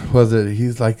the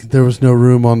he's like, there was no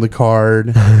room on the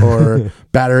card, or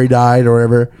battery died or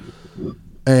whatever.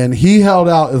 And he held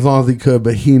out as long as he could,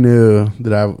 but he knew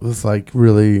that I was like,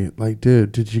 really, like,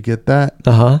 dude, did you get that?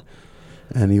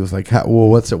 And he was like, well,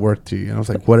 what's it worth to you? And I was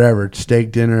like, whatever,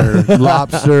 steak dinner,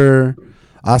 lobster,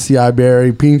 acai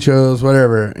berry, pinchos,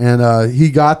 whatever. And he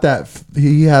got that.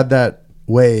 He had that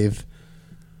wave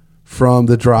from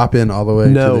the drop in all the way.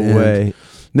 No to the way. End.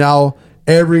 Now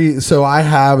so I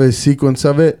have a sequence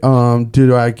of it.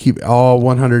 Do I keep all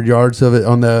 100 yards of it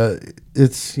on the?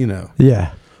 It's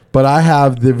Yeah. But I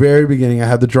have the very beginning. I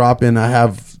have the drop in. I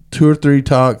have 2 or 3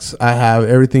 tucks. I have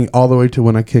everything all the way to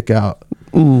when I kick out.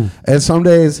 And some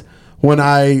days when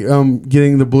I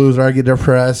getting the blues or I get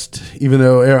depressed, even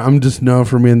though I'm just known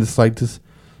for being this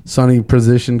sunny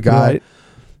positioned guy. Right.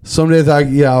 Some days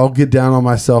I'll get down on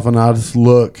myself and I'll just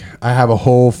look. I have a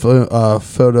whole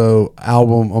photo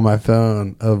album on my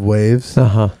phone of waves,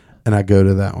 and I go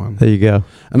to that one. There you go.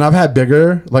 And I've had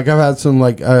bigger. Like I've had some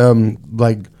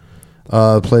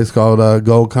a place called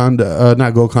Golconda,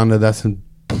 not Golconda. That's in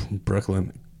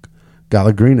Brooklyn.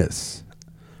 Galagrinas,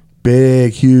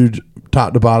 big, huge,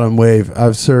 top to bottom wave.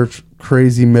 I've surfed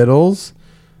crazy middles.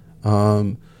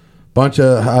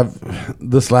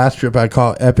 This last trip I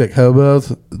call Epic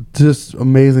Hobos. Just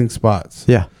amazing spots.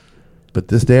 Yeah. But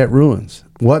this day at Ruins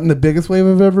wasn't the biggest wave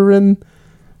I've ever ridden,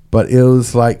 but it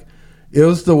was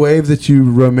the wave that you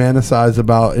romanticize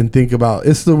about and think about.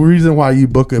 It's the reason why you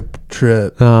book a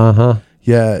trip.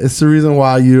 Yeah, it's the reason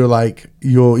why you'll eat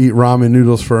ramen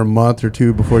noodles for a month or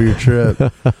 2 before your trip,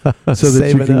 so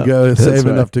that you can go save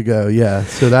enough to go. Yeah,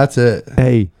 so that's it.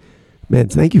 Hey, man,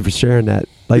 thank you for sharing that.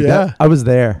 That, I was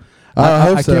there.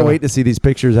 I can't wait to see these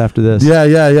pictures after this.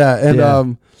 Yeah.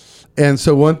 And and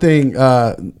so one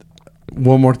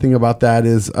more thing about that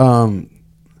is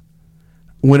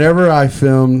whenever I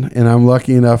film, and I'm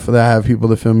lucky enough that I have people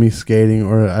to film me skating,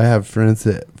 or I have friends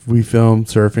that we film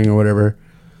surfing or whatever.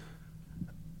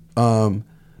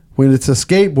 When it's a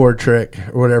skateboard trick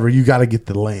or whatever, you got to get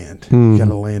the land. You got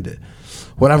to land it.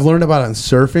 What I've learned about it in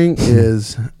surfing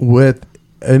is with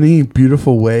any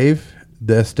beautiful wave,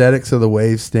 the aesthetics of the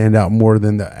wave stand out more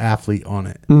than the athlete on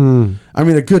it. I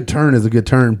mean, a good turn is a good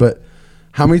turn, but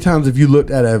how many times have you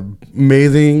looked at an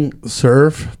amazing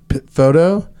surf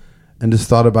photo and just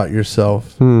thought about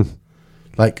yourself?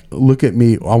 Like, look at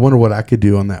me. I wonder what I could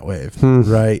do on that wave,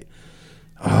 right?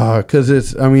 Because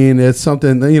it's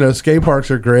something, skate parks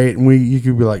are great, and you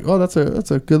could be like, oh, that's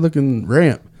a good looking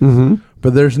ramp.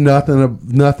 But there's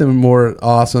nothing more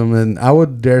awesome, and I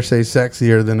would dare say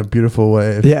sexier than a beautiful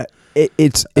wave. Yeah,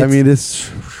 it's a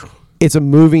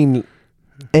moving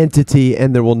entity,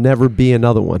 and there will never be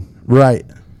another one. Right.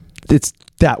 It's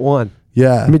that one.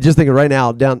 Yeah. I mean, just thinking right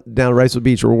now down Riceville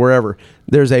Beach or wherever,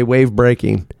 there's a wave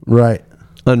breaking. Right.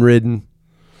 Unridden.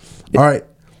 All right.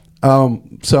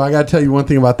 So I got to tell you one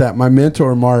thing about that. My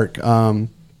mentor, Mark, I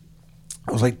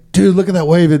was like, dude, look at that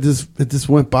wave. It just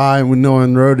went by and no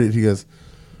one rode it. He goes,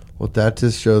 well, that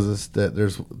just shows us that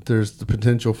there's the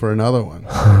potential for another one.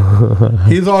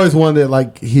 He's always one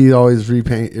that he always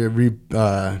reframes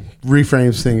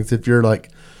things. If you're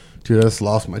like, dude, I just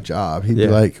lost my job. He'd be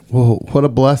like, well, what a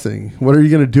blessing. What are you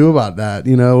going to do about that?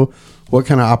 What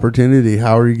kind of opportunity?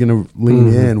 How are you going to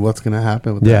lean in? What's going to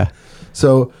happen with that?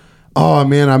 So, oh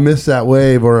man, I missed that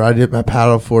wave, or I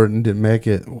paddled for it and didn't make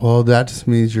it. Well, that just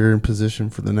means you're in position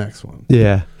for the next one.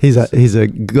 Yeah, he's a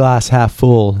glass half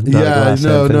full, not a glass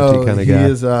half empty kind of guy.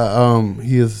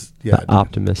 He is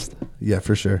optimist. Yeah,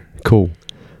 for sure. Cool.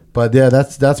 But yeah,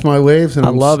 that's my waves, and I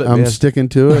love it. I'm man. Sticking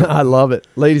to it. I love it,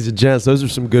 ladies and gents. Those are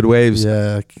some good waves.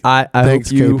 Yeah.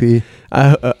 Thanks, KP.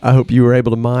 I hope you were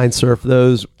able to mind surf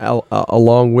those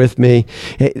along with me.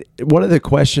 Hey, one of the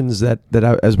questions that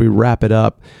as we wrap it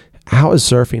up, how has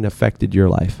surfing affected your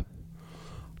life?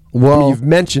 Well, you've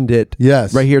mentioned it,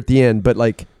 yes, right here at the end, but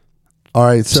all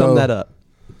right, sum that up.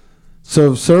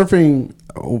 So surfing,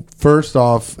 first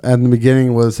off, at the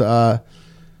beginning was it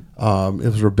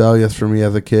was rebellious for me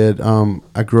as a kid.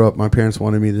 I grew up, my parents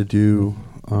wanted me to do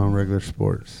regular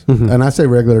sports, and I say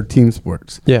regular team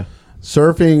sports. Yeah,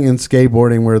 surfing and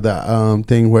skateboarding were the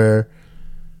thing where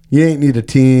you ain't need a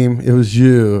team. It was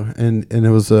you, and it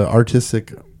was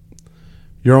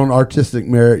your own artistic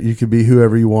merit. You could be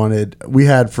whoever you wanted. We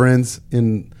had friends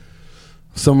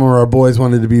some of our boys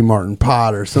wanted to be Martin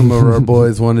Potter. Some of our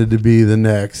boys wanted to be the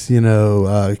next,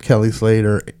 Kelly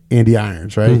Slater, Andy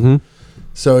Irons, right?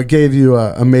 So it gave you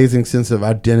an amazing sense of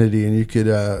identity, and you could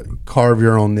carve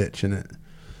your own niche in it.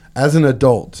 As an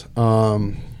adult,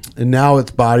 and now it's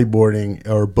bodyboarding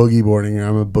or boogie boarding.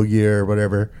 I'm a boogier or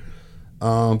whatever.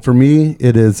 For me,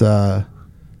 it is...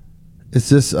 it's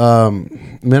just,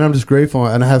 man, I'm just grateful,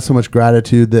 and I have so much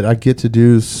gratitude that I get to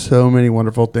do so many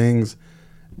wonderful things,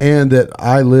 and that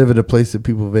I live at a place that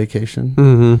people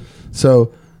vacation.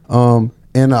 So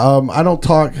And I don't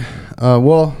talk.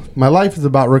 Well, my life is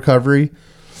about recovery,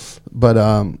 but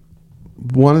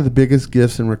one of the biggest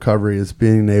gifts in recovery is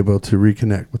being able to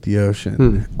reconnect with the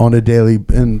ocean on a daily.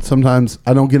 And sometimes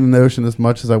I don't get in the ocean as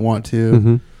much as I want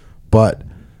to, but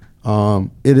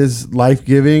it is life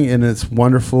giving and it's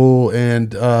wonderful.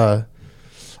 And a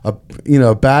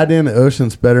bad day in the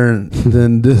ocean's better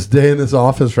than this day in this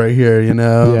office right here.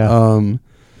 Yeah.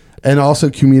 And also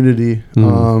community.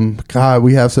 God,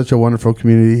 we have such a wonderful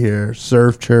community here.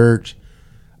 Surf Church,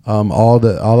 all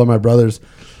of my brothers.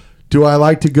 Do I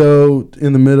like to go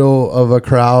in the middle of a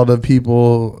crowd of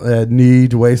people that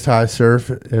need waist high surf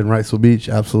in Wrightsville Beach?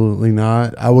 Absolutely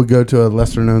not. I would go to a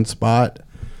lesser known spot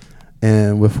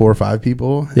and with 4 or 5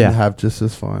 people and have just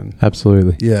as fun.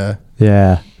 Absolutely. Yeah.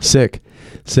 Yeah. Sick.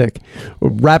 We're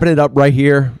wrapping it up right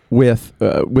here with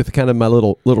kind of my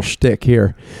little shtick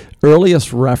here.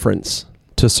 Earliest reference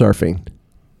to surfing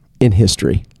in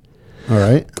history. All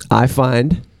right. I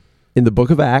find in the book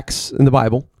of Acts in the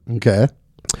Bible. Okay.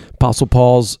 Apostle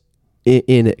Paul's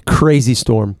in a crazy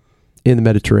storm in the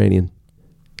Mediterranean.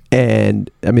 And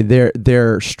I mean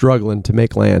they're struggling to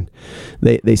make land.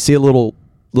 They see a little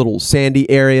sandy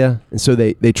area, and so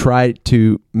they try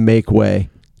to make way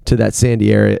to that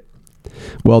sandy area.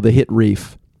 Well, they hit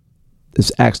reef. This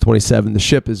is Acts 27. The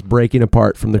ship is breaking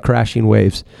apart from the crashing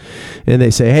waves. And they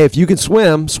say, hey, if you can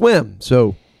swim, swim.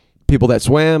 So people that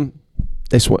swam,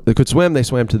 they could swim, they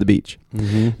swam to the beach.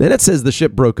 Then it says the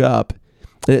ship broke up.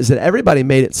 And it said everybody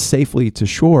made it safely to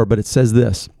shore, but it says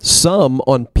this, some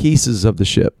on pieces of the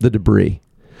ship, the debris.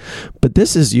 But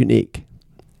this is unique.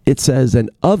 It says, and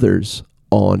others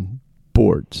on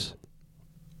boards.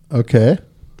 Okay.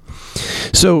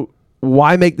 So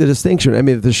why make the distinction? I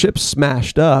mean, if the ship's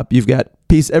smashed up, you've got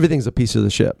everything's a piece of the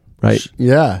ship, right?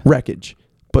 Yeah. Wreckage.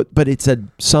 But it said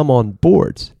some on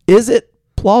boards. Is it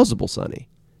plausible, Sonny,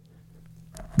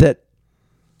 that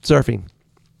surfing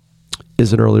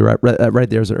is an early right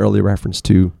there is an early reference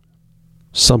to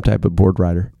some type of board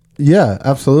rider? Yeah,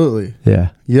 absolutely.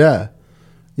 Yeah.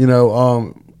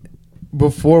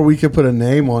 Before we could put a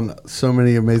name on so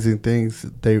many amazing things,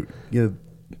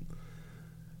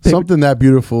 something that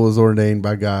beautiful is ordained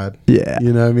by God. Yeah.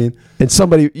 You know what I mean? And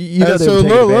somebody, they were taking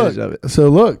advantage of it. So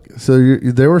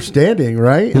they were standing,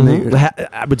 right? And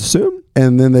I would assume.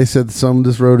 And then they said some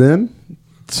just rode in.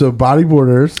 So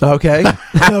bodyboarders. Okay.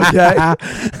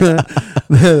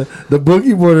 The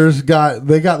boogie boarders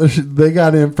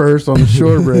got in first on the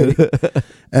short break.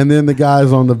 And then the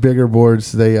guys on the bigger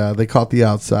boards, they caught the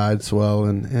outside swell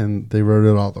and they rode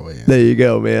it all the way in. There you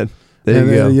go, man. There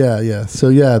you go. Yeah.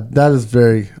 So that is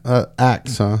very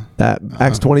Acts, huh?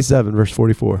 Acts 27, verse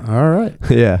 44. All right.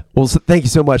 Yeah. Well, thank you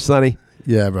so much, Sonny.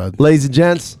 Yeah, bro. Ladies and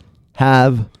gents,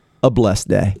 have a blessed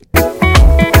day.